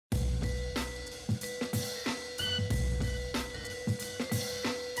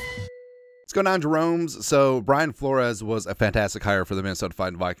What's going on, Jerome's? So Brian Flores was a fantastic hire for the Minnesota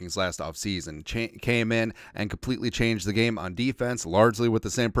Vikings last offseason. Came in and completely changed the game on defense, largely with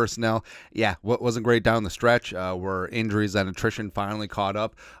the same personnel. Yeah, what wasn't great down the stretch were injuries and attrition finally caught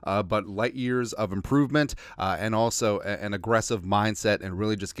up, but light years of improvement and also an aggressive mindset and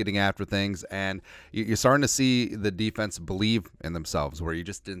really just getting after things. And you're starting to see the defense believe in themselves, where you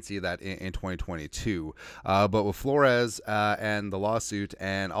just didn't see that in 2022. But with Flores and the lawsuit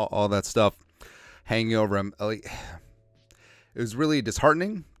and all that stuff hanging over him, it was really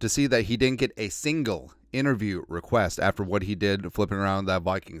disheartening to see that he didn't get a single interview request after what he did flipping around that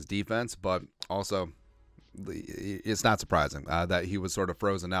Vikings defense. But also, it's not surprising that he was sort of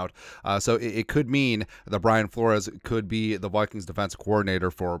frozen out. So it could mean that Brian Flores could be the Vikings defense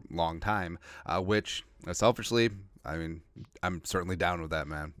coordinator for a long time, which selfishly, I mean, I'm certainly down with that,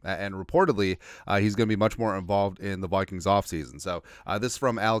 man. And reportedly, he's going to be much more involved in the Vikings offseason. So this is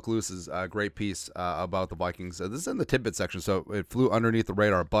from Alec Lewis's great piece about the Vikings. This is in the tidbit section, so it flew underneath the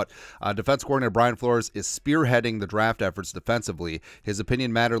radar. But defense coordinator Brian Flores is spearheading the draft efforts defensively. His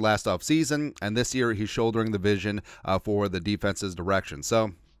opinion mattered last offseason, and this year he's shouldering the vision for the defense's direction.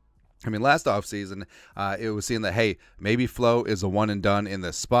 So, I mean, last offseason, it was seen that, hey, maybe Flo is a one and done in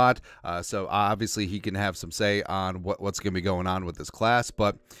this spot. So obviously he can have some say on what's going to be going on with this class.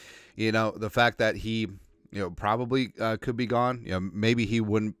 But, you know, the fact that he, probably could be gone, maybe he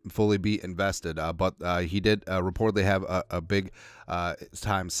wouldn't fully be invested. But he did reportedly have a big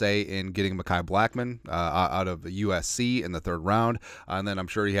time say in getting Mekhi Blackman out of USC in the third round. And then I'm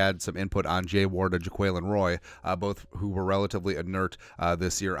sure he had some input on Jay Ward and Jaquelin Roy, both who were relatively inert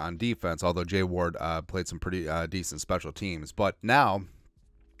this year on defense, although Jay Ward played some pretty decent special teams. But now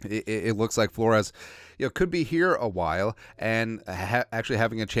it looks like Flores, could be here a while and actually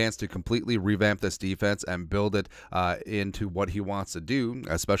having a chance to completely revamp this defense and build it into what he wants to do,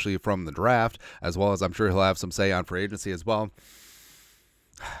 especially from the draft, as well as I'm sure he'll have some say on free agency as well.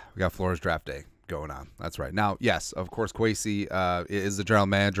 We got Flores draft day going on. That's right. Now, yes, of course, Kwesi is the general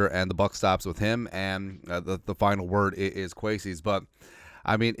manager, and the buck stops with him, and the final word is Kwesi's. But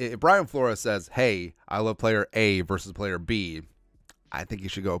I mean, if Brian Flores says, "Hey, I love player A versus player B," I think you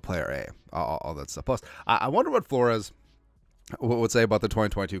should go player A, all that stuff. Plus, I wonder what Flores would say about the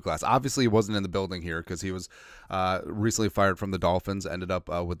 2022 class. Obviously, he wasn't in the building here because he was recently fired from the Dolphins, ended up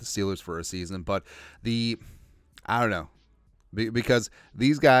with the Steelers for a season. But I don't know. Because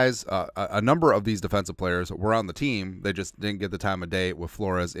these guys, a number of these defensive players were on the team. They just didn't get the time of day with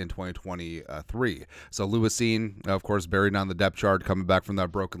Flores in 2023. So Lewis Cine, of course, buried on the depth chart, coming back from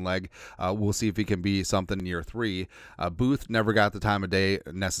that broken leg. We'll see if he can be something in year 3. Booth never got the time of day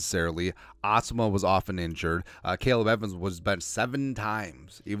necessarily. Osma was often injured. Caleb Evans was benched 7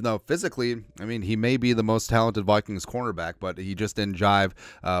 times, even though physically, I mean, he may be the most talented Vikings cornerback, but he just didn't jive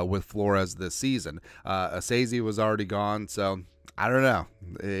with Flores this season. Asazi was already gone, so I don't know.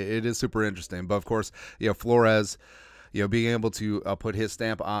 It is super interesting. But, of course, Flores, being able to put his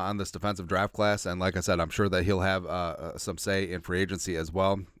stamp on this defensive draft class, and like I said, I'm sure that he'll have some say in free agency as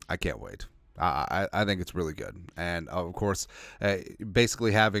well. I can't wait. I think it's really good. And, of course,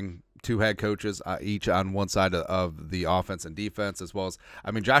 basically having 2 head coaches each on one side of the offense and defense, as well as,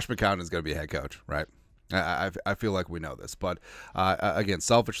 I mean, Josh McCown is going to be a head coach, right? I feel like we know this. But, again,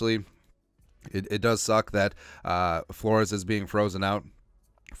 selfishly, it does suck that Flores is being frozen out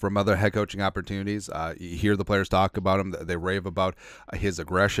from other head coaching opportunities. You hear the players talk about him. They rave about his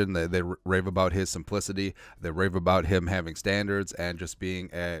aggression. They rave about his simplicity. They rave about him having standards and just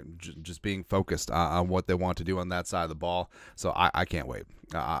being focused on what they want to do on that side of the ball. So I can't wait.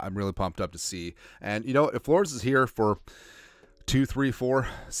 I'm really pumped up to see. And, if Flores is here for 2, 3, 4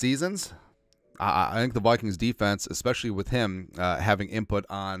 seasons, I think the Vikings defense, especially with him having input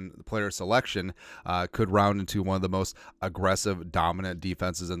on player selection, could round into one of the most aggressive, dominant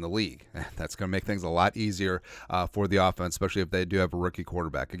defenses in the league. That's going to make things a lot easier for the offense, especially if they do have a rookie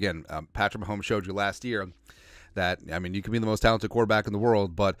quarterback. Again, Patrick Mahomes showed you last year that, I mean, you can be the most talented quarterback in the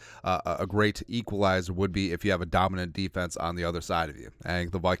world, but a great equalizer would be if you have a dominant defense on the other side of you. I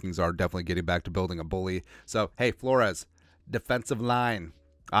think the Vikings are definitely getting back to building a bully. So, hey, Flores, defensive line.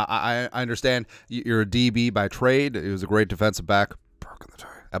 I understand you're a DB by trade. He was a great defensive back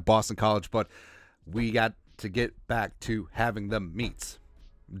at Boston College, but we got to get back to having them meets.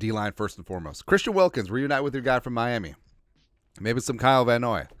 D-line first and foremost. Christian Wilkins, reunite with your guy from Miami. Maybe some Kyle Van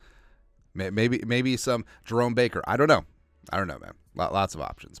Noy. Maybe some Jerome Baker. I don't know, man. Lots of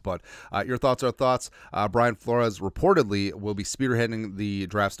options. But your thoughts are thoughts. Brian Flores reportedly will be spearheading the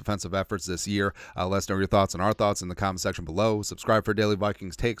draft's defensive efforts this year. Let us know your thoughts and our thoughts in the comment section below. Subscribe for daily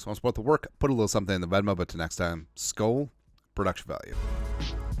Vikings takes. Want to support the work? Put a little something in the Venmo. But till next time, Skol, production value.